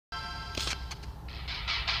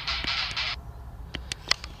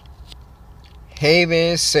Hey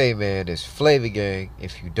man, say man, it's Flavor Gang.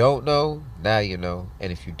 If you don't know, now you know.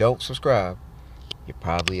 And if you don't subscribe, you're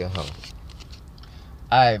probably a hoe.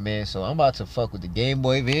 Alright man, so I'm about to fuck with the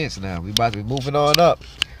Gameboy events now. We about to be moving on up.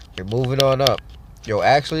 We're moving on up. Yo,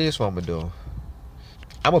 actually, this is what I'm gonna do.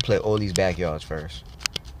 I'm gonna play all these backyards first.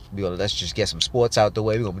 Let's just get some sports out the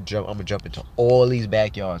way. I'm gonna jump into all these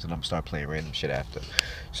backyards and I'm gonna start playing random shit after.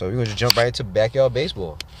 So we're gonna just jump right into backyard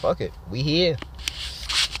baseball. Fuck it. We here.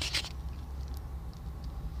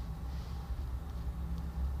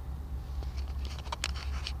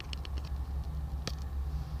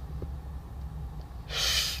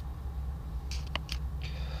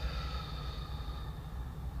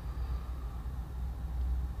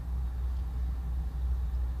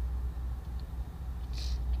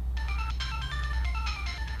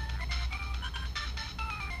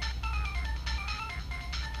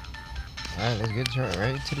 Alright, let's get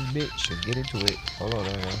right into this bitch. Let's get into it. Hold on,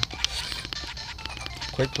 man.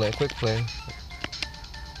 Quick play, quick play.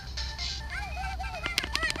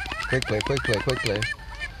 Quick play, quick play, quick play.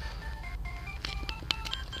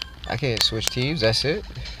 I can't switch teams, that's it.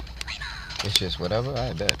 It's just whatever,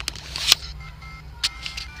 I bet.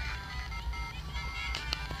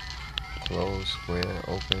 Close, square,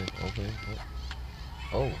 open.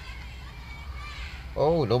 Oh.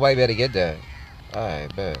 Oh, nobody better get that.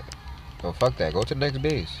 Alright, bet. Oh, fuck that. Go to the next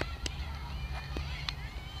base.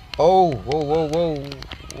 Oh, whoa.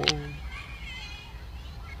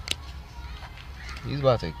 He's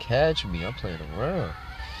about to catch me. I'm playing around.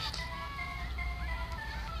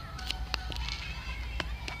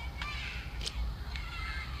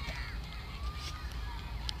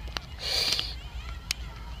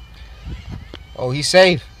 Oh, he's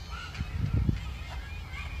safe.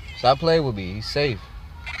 Stop playing with me. He's safe.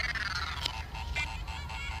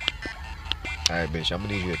 Alright, bitch. I'm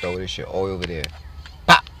gonna need you to throw this shit all over there.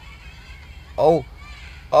 Pop! Oh,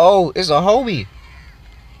 it's a homie.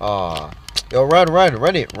 Aw. Yo,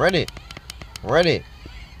 run it.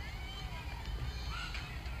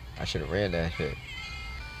 I should have ran that shit.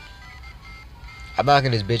 I'm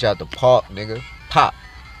knocking this bitch out the park, nigga. Pop.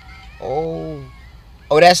 Oh,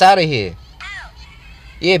 that's out of here.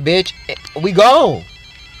 Yeah, bitch. We gone.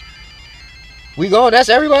 That's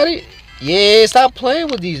everybody. Yeah, stop playing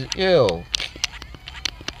with these. Yo.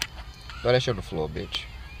 Throw that shit on the floor, bitch.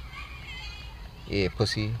 Yeah,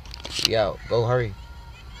 pussy. We out. Go, hurry.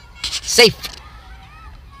 Safe.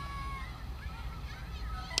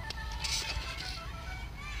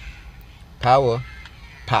 Power.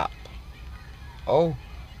 Pop. Oh,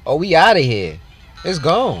 we out of here. It's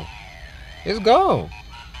gone. We're gonna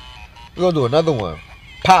do another one.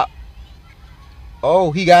 Pop.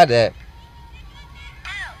 Oh, he got that.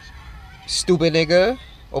 Stupid nigga.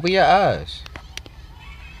 Open your eyes.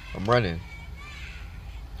 I'm running.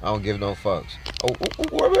 I don't give no fucks. Oh,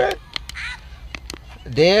 where we at?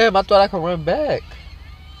 Damn, I thought I could run back.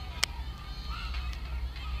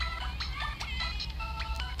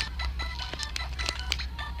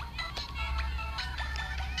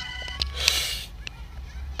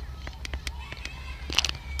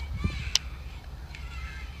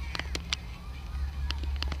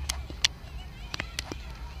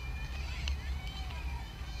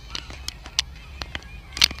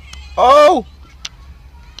 Oh!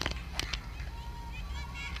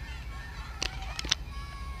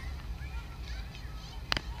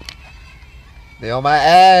 They on my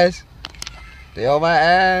ass.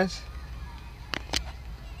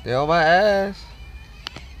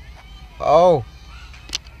 Oh.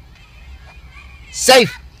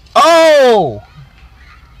 Safe. Oh!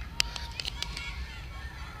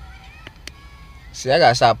 See, I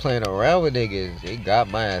gotta stop playing around with niggas. They got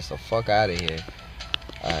my ass the fuck out of here.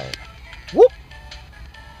 Alright. Whoop!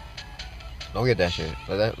 Don't get that shit.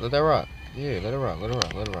 Let that rock. Yeah, let it rock.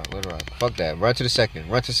 Fuck that. Run to the second.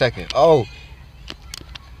 Oh!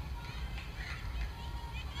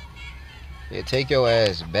 Yeah, take your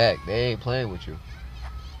ass back. They ain't playing with you.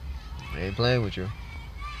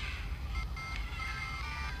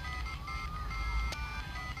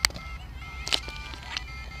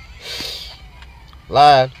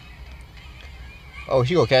 Live. Oh,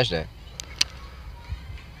 she gonna catch that.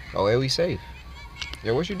 Oh, yeah, we safe.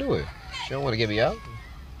 Yo, what you doing? She don't want to get me out?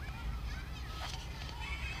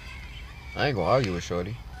 I ain't gonna argue with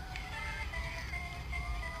shorty.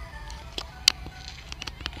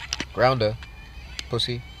 Grounder.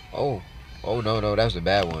 Pussy. Oh, no, that was a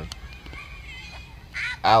bad one.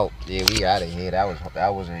 Out. Yeah, we out of here.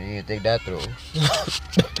 That wasn't. You didn't think that through.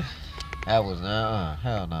 That was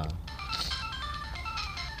hell no.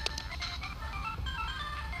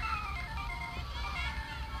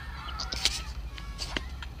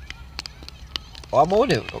 Oh, I'm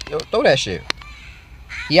on it. Yo, throw that shit.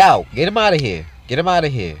 He out. Get him out of here. Get him out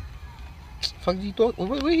of here. Fuck did he throw?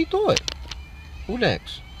 Where did he throw it? Who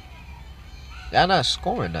next? Y'all not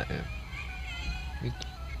scoring nothing.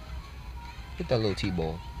 Hit that little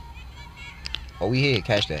T-ball. Oh, we hit.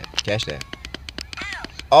 Catch that. Catch that.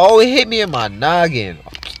 Oh, it hit me in my noggin.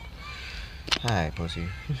 Alright, pussy.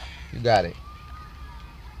 You got it.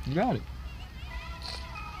 You got it.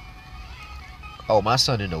 Oh, my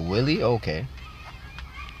son in a Willie? Okay.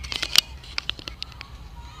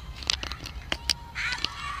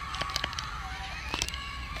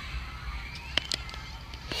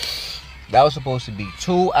 That was supposed to be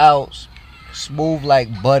 2 outs, smooth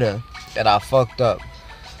like butter, that I fucked up.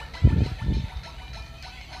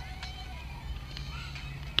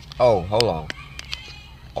 Oh, hold on.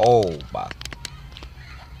 Oh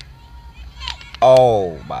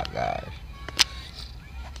my gosh.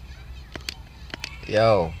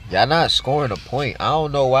 Yo, y'all not scoring a point. I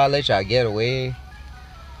don't know why I let y'all get away.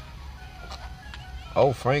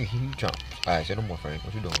 Oh, Frank, he jumped. Alright, say no more, Frank.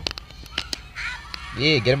 What you doing?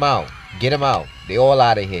 Yeah, get him out. Get him out. They all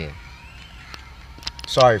out of here.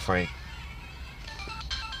 Sorry, Frank.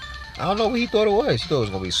 I don't know what he thought it was. He thought it was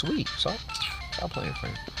going to be sweet. So, stop playing,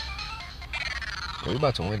 Frank. Yeah, we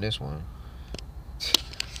about to win this one.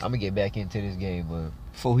 I'm going to get back into this game, but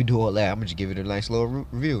before we do all that, I'm going to just give it a nice little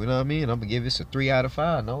review. You know what I mean? I'm going to give this a 3 out of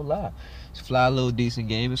 5. No lie. It's a fly little decent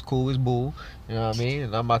game. It's cool. It's bull. You know what I mean?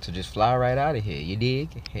 And I'm about to just fly right out of here. You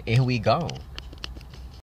dig? And we gone.